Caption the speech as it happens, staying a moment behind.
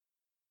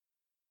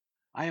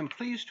I am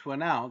pleased to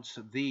announce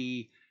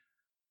the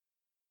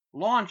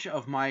launch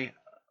of my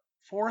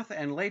fourth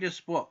and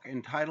latest book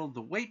entitled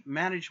The Weight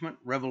Management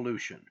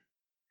Revolution.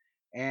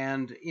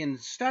 And in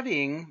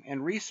studying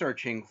and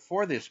researching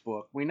for this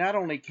book, we not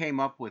only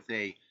came up with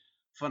a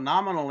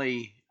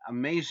phenomenally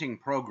amazing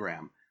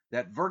program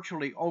that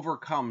virtually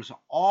overcomes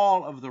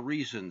all of the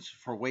reasons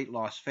for weight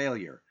loss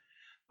failure,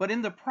 but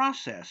in the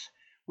process,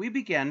 we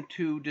began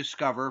to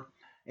discover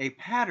a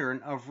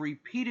pattern of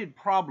repeated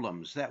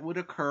problems that would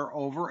occur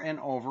over and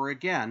over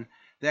again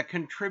that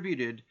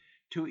contributed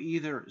to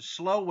either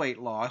slow weight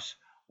loss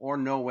or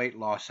no weight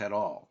loss at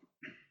all.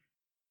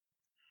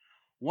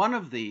 One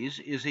of these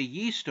is a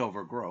yeast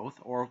overgrowth,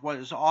 or what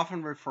is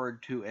often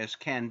referred to as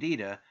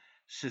Candida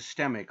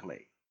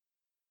systemically.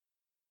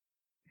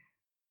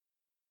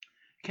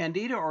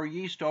 Candida or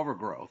yeast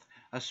overgrowth,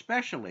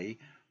 especially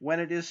when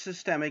it is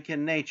systemic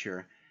in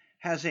nature,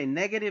 has a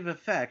negative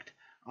effect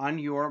on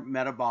your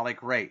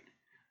metabolic rate,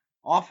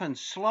 often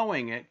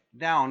slowing it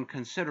down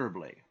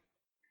considerably.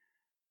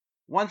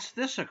 Once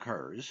this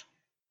occurs,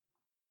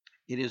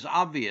 it is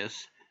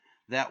obvious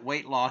that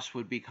weight loss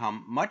would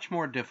become much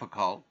more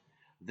difficult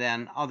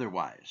than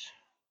otherwise.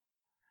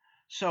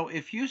 So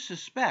if you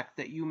suspect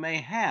that you may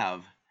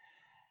have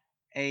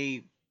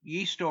a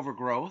yeast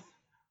overgrowth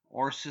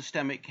or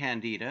systemic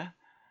candida,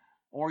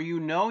 or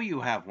you know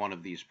you have one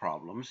of these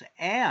problems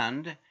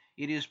and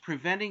it is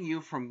preventing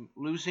you from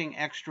losing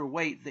extra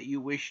weight that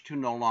you wish to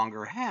no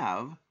longer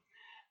have,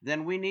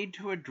 then we need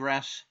to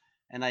address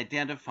and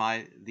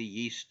identify the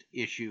yeast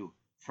issue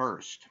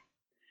first.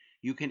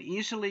 You can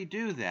easily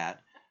do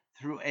that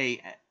through an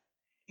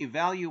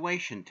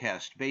evaluation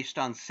test based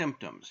on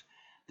symptoms.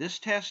 This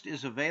test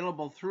is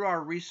available through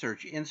our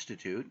research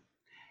institute,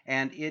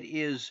 and it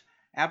is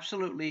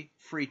absolutely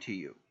free to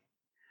you.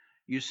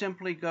 You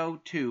simply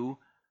go to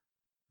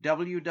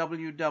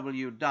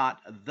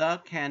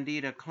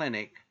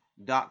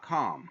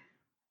www.thecandidaclinic.com,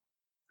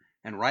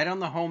 and right on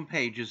the home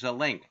page is a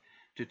link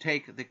to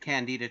take the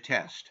Candida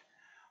test.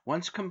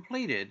 Once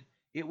completed,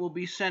 it will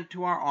be sent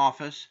to our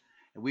office,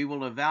 and we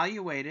will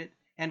evaluate it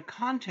and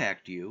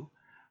contact you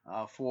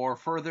for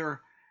further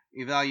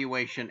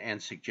evaluation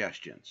and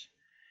suggestions.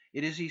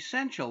 It is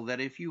essential that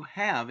if you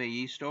have a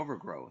yeast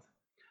overgrowth,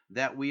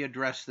 that we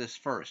address this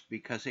first,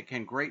 because it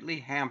can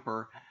greatly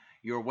hamper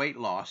your weight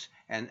loss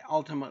and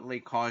ultimately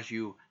cause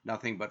you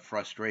nothing but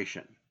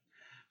frustration.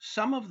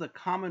 Some of the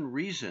common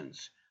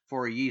reasons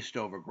for a yeast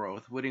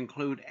overgrowth would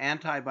include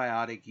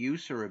antibiotic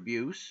use or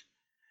abuse,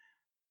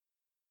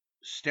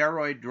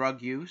 steroid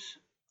drug use,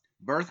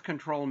 birth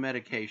control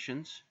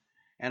medications,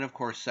 and of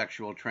course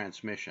sexual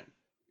transmission.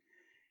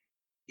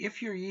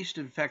 If your yeast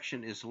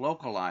infection is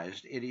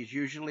localized, it is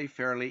usually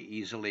fairly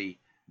easily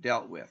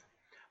dealt with.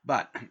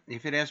 But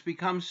if it has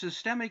become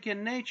systemic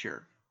in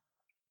nature,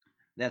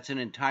 that's an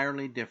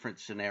entirely different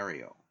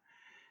scenario.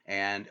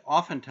 And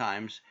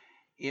oftentimes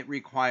it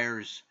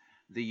requires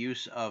the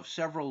use of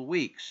several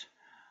weeks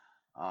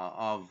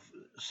of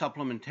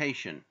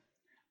supplementation,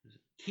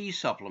 key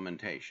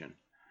supplementation,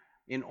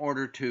 in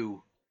order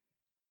to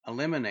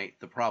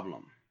eliminate the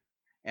problem.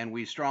 And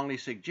we strongly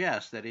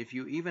suggest that if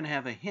you even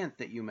have a hint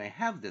that you may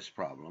have this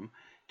problem,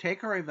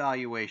 take our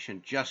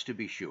evaluation just to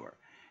be sure.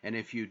 And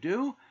if you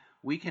do,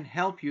 we can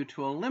help you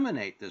to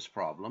eliminate this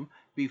problem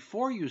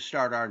before you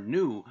start our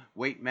new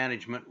weight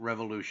management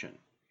revolution.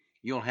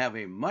 You'll have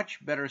a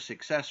much better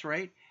success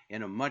rate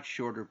in a much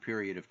shorter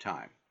period of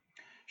time.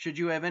 Should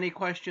you have any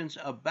questions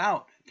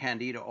about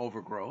Candida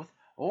overgrowth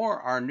or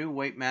our new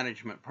weight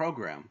management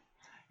program,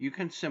 you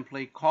can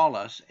simply call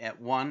us at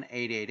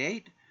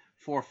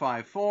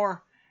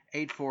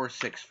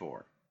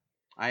 1-888-454-8464.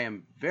 I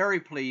am very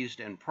pleased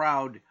and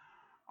proud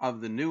of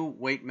the new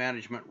weight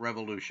management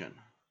revolution.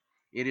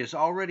 It has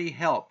already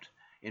helped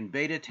in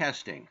beta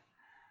testing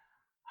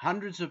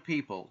hundreds of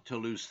people to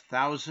lose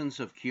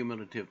thousands of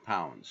cumulative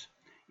pounds.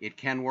 It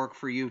can work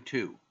for you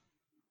too.